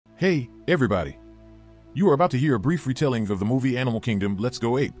Hey, everybody. You are about to hear a brief retelling of the movie Animal Kingdom, Let's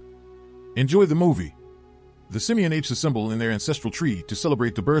Go Ape. Enjoy the movie. The simian apes assemble in their ancestral tree to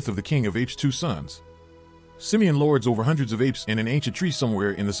celebrate the birth of the king of apes' two sons. Simian lords over hundreds of apes in an ancient tree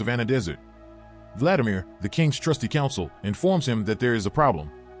somewhere in the savannah desert. Vladimir, the king's trusty counsel, informs him that there is a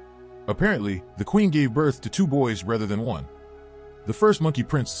problem. Apparently, the queen gave birth to two boys rather than one. The first monkey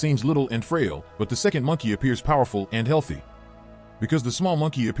prince seems little and frail, but the second monkey appears powerful and healthy. Because the small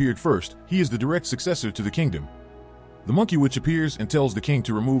monkey appeared first, he is the direct successor to the kingdom. The monkey witch appears and tells the king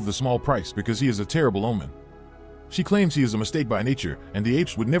to remove the small prince because he is a terrible omen. She claims he is a mistake by nature, and the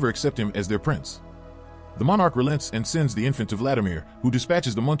apes would never accept him as their prince. The monarch relents and sends the infant to Vladimir, who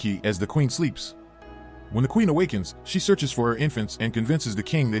dispatches the monkey as the queen sleeps. When the queen awakens, she searches for her infants and convinces the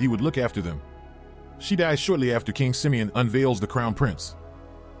king that he would look after them. She dies shortly after King Simeon unveils the crown prince.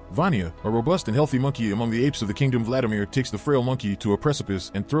 Vanya, a robust and healthy monkey among the apes of the kingdom, Vladimir takes the frail monkey to a precipice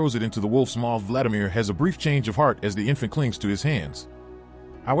and throws it into the wolf's maw. Vladimir has a brief change of heart as the infant clings to his hands.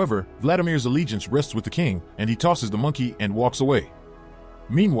 However, Vladimir's allegiance rests with the king, and he tosses the monkey and walks away.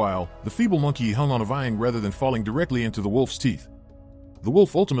 Meanwhile, the feeble monkey hung on a vine rather than falling directly into the wolf's teeth. The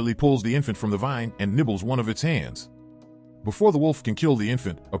wolf ultimately pulls the infant from the vine and nibbles one of its hands. Before the wolf can kill the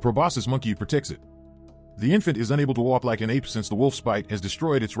infant, a proboscis monkey protects it. The infant is unable to walk like an ape since the wolf's bite has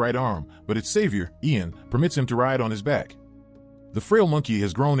destroyed its right arm, but its savior, Ian, permits him to ride on his back. The frail monkey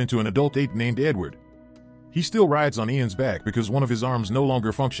has grown into an adult ape named Edward. He still rides on Ian's back because one of his arms no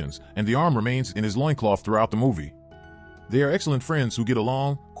longer functions, and the arm remains in his loincloth throughout the movie. They are excellent friends who get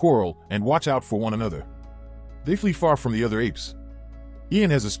along, quarrel, and watch out for one another. They flee far from the other apes.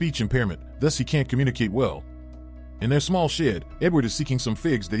 Ian has a speech impairment, thus he can't communicate well. In their small shed, Edward is seeking some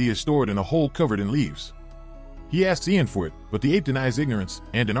figs that he has stored in a hole covered in leaves. He asks Ian for it, but the ape denies ignorance,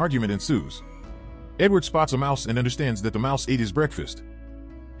 and an argument ensues. Edward spots a mouse and understands that the mouse ate his breakfast.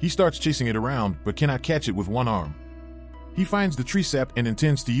 He starts chasing it around, but cannot catch it with one arm. He finds the tree sap and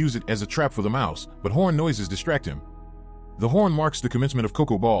intends to use it as a trap for the mouse, but horn noises distract him. The horn marks the commencement of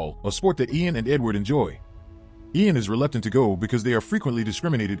Coco Ball, a sport that Ian and Edward enjoy. Ian is reluctant to go because they are frequently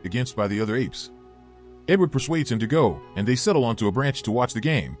discriminated against by the other apes. Edward persuades him to go, and they settle onto a branch to watch the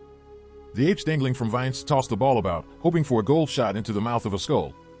game. The apes dangling from vines toss the ball about, hoping for a goal shot into the mouth of a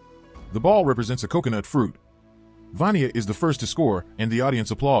skull. The ball represents a coconut fruit. Vanya is the first to score, and the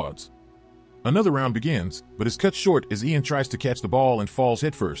audience applauds. Another round begins, but is cut short as Ian tries to catch the ball and falls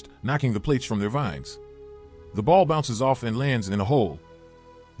headfirst, knocking the plates from their vines. The ball bounces off and lands in a hole.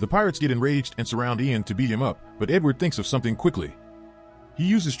 The pirates get enraged and surround Ian to beat him up, but Edward thinks of something quickly. He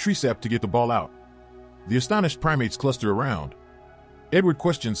uses tree sap to get the ball out. The astonished primates cluster around. Edward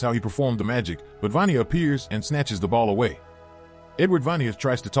questions how he performed the magic, but Vanya appears and snatches the ball away. Edward Vanya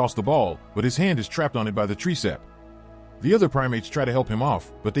tries to toss the ball, but his hand is trapped on it by the tree sap. The other primates try to help him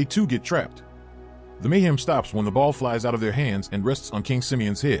off, but they too get trapped. The mayhem stops when the ball flies out of their hands and rests on King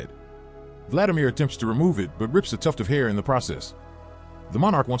Simeon's head. Vladimir attempts to remove it, but rips a tuft of hair in the process. The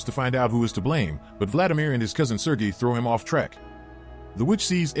monarch wants to find out who is to blame, but Vladimir and his cousin Sergei throw him off track. The witch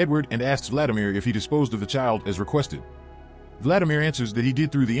sees Edward and asks Vladimir if he disposed of the child as requested. Vladimir answers that he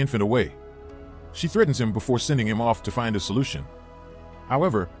did, threw the infant away. She threatens him before sending him off to find a solution.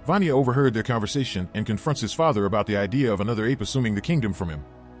 However, Vanya overheard their conversation and confronts his father about the idea of another ape assuming the kingdom from him.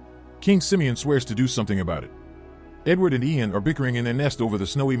 King Simeon swears to do something about it. Edward and Ian are bickering in their nest over the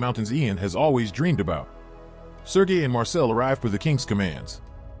snowy mountains Ian has always dreamed about. Sergei and Marcel arrive per the king's commands.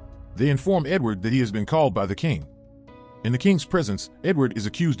 They inform Edward that he has been called by the king. In the king's presence, Edward is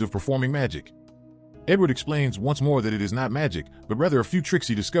accused of performing magic. Edward explains once more that it is not magic, but rather a few tricks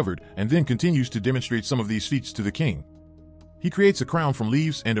he discovered, and then continues to demonstrate some of these feats to the king. He creates a crown from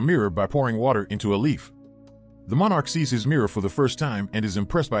leaves and a mirror by pouring water into a leaf. The monarch sees his mirror for the first time and is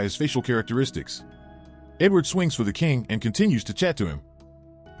impressed by his facial characteristics. Edward swings for the king and continues to chat to him.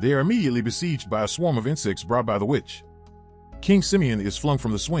 They are immediately besieged by a swarm of insects brought by the witch. King Simeon is flung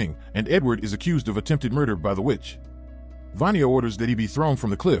from the swing, and Edward is accused of attempted murder by the witch. Vanya orders that he be thrown from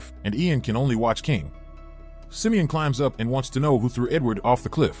the cliff, and Ian can only watch King. Simeon climbs up and wants to know who threw Edward off the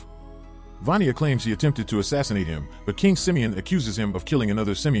cliff. Vanya claims he attempted to assassinate him, but King Simeon accuses him of killing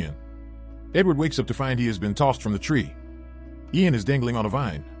another Simeon. Edward wakes up to find he has been tossed from the tree. Ian is dangling on a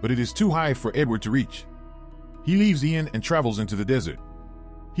vine, but it is too high for Edward to reach. He leaves Ian and travels into the desert.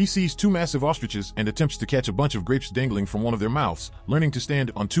 He sees two massive ostriches and attempts to catch a bunch of grapes dangling from one of their mouths, learning to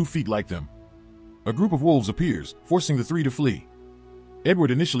stand on 2 feet like them. A group of wolves appears, forcing the three to flee. Edward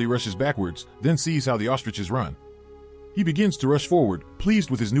initially rushes backwards, then sees how the ostriches run. He begins to rush forward,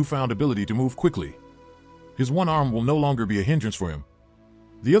 pleased with his newfound ability to move quickly. His one arm will no longer be a hindrance for him.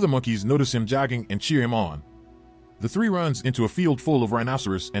 The other monkeys notice him jogging and cheer him on. The three runs into a field full of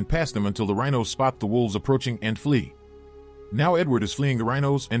rhinoceros and past them until the rhinos spot the wolves approaching and flee. Now Edward is fleeing the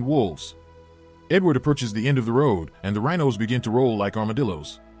rhinos and wolves. Edward approaches the end of the road, and the rhinos begin to roll like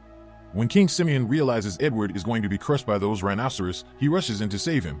armadillos. When King Simeon realizes Edward is going to be crushed by those rhinoceros, he rushes in to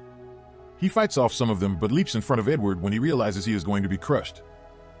save him. He fights off some of them but leaps in front of Edward when he realizes he is going to be crushed.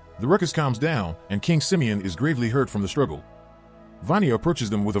 The ruckus calms down, and King Simeon is gravely hurt from the struggle. Vanya approaches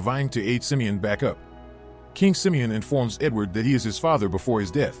them with a vine to aid Simeon back up. King Simeon informs Edward that he is his father before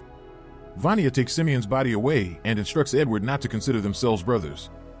his death. Vanya takes Simeon's body away and instructs Edward not to consider themselves brothers.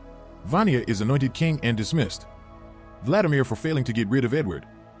 Vanya is anointed king and dismissed. Vladimir for failing to get rid of Edward.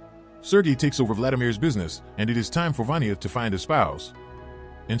 Sergei takes over Vladimir's business, and it is time for Vanya to find a spouse.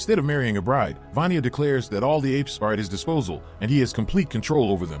 Instead of marrying a bride, Vanya declares that all the apes are at his disposal, and he has complete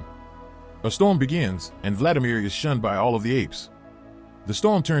control over them. A storm begins, and Vladimir is shunned by all of the apes. The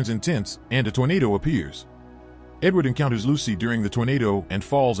storm turns intense, and a tornado appears. Edward encounters Lucy during the tornado and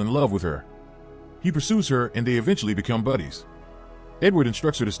falls in love with her. He pursues her, and they eventually become buddies. Edward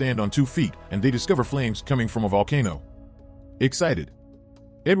instructs her to stand on 2 feet, and they discover flames coming from a volcano. Excited,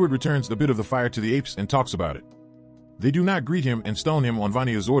 Edward returns a bit of the fire to the apes and talks about it. They do not greet him and stone him on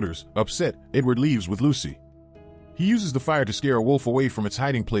Vanya's orders. Upset, Edward leaves with Lucy. He uses the fire to scare a wolf away from its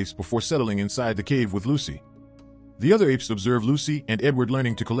hiding place before settling inside the cave with Lucy. The other apes observe Lucy and Edward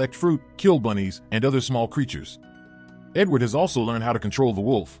learning to collect fruit, kill bunnies, and other small creatures. Edward has also learned how to control the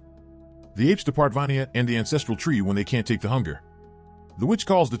wolf. The apes depart Vanya and the ancestral tree when they can't take the hunger. The witch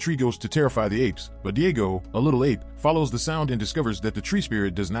calls the tree ghost to terrify the apes, but Diego, a little ape, follows the sound and discovers that the tree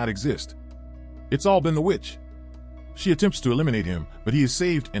spirit does not exist. It's all been the witch. She attempts to eliminate him, but he is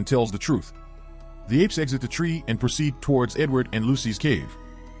saved and tells the truth. The apes exit the tree and proceed towards Edward and Lucy's cave.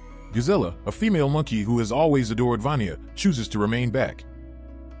 Gazella, a female monkey who has always adored Vanya, chooses to remain back.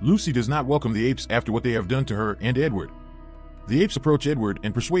 Lucy does not welcome the apes after what they have done to her and Edward. The apes approach Edward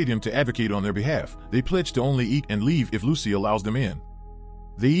and persuade him to advocate on their behalf. They pledge to only eat and leave if Lucy allows them in.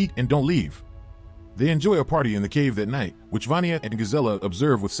 They eat and don't leave. They enjoy a party in the cave that night, which Vanya and Gazella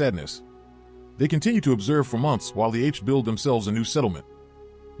observe with sadness. They continue to observe for months while the apes build themselves a new settlement.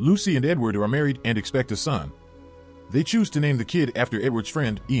 Lucy and Edward are married and expect a son. They choose to name the kid after Edward's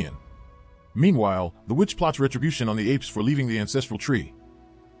friend, Ian. Meanwhile, the witch plots retribution on the apes for leaving the ancestral tree.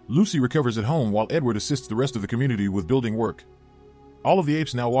 Lucy recovers at home while Edward assists the rest of the community with building work. All of the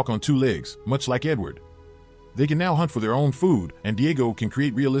apes now walk on 2 legs, much like Edward. They can now hunt for their own food, and Diego can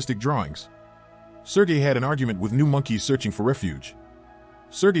create realistic drawings. Sergei had an argument with new monkeys searching for refuge.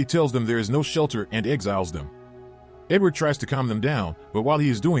 Sergei tells them there is no shelter and exiles them. Edward tries to calm them down, but while he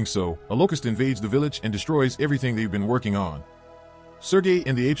is doing so, a locust invades the village and destroys everything they've been working on. Sergei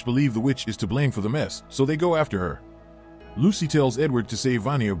and the apes believe the witch is to blame for the mess, so they go after her. Lucy tells Edward to save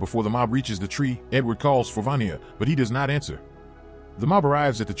Vanya before the mob reaches the tree. Edward calls for Vanya, but he does not answer. The mob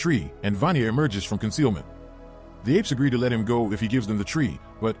arrives at the tree, and Vanya emerges from concealment. The apes agree to let him go if he gives them the tree,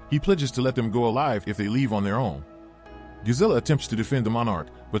 but he pledges to let them go alive if they leave on their own. Gazella attempts to defend the monarch,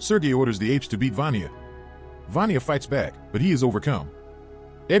 but Sergei orders the apes to beat Vanya. Vanya fights back, but he is overcome.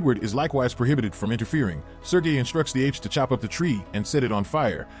 Edward is likewise prohibited from interfering. Sergei instructs the apes to chop up the tree and set it on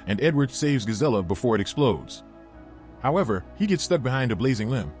fire, and Edward saves Gazella before it explodes. However, he gets stuck behind a blazing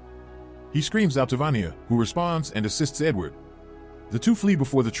limb. He screams out to Vanya, who responds and assists Edward. The two flee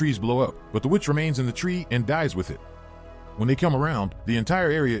before the trees blow up, but the witch remains in the tree and dies with it. When they come around, the entire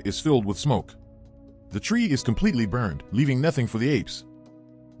area is filled with smoke. The tree is completely burned, leaving nothing for the apes.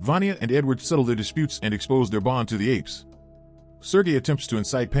 Vanya and Edward settle their disputes and expose their bond to the apes. Sergei attempts to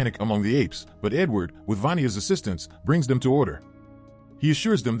incite panic among the apes, but Edward, with Vanya's assistance, brings them to order. He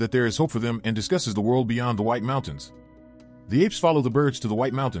assures them that there is hope for them and discusses the world beyond the White Mountains. The apes follow the birds to the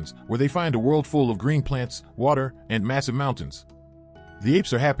White Mountains, where they find a world full of green plants, water, and massive mountains. The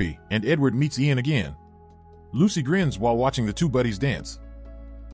apes are happy, and Edward meets Ian again. Lucy grins while watching the two buddies dance.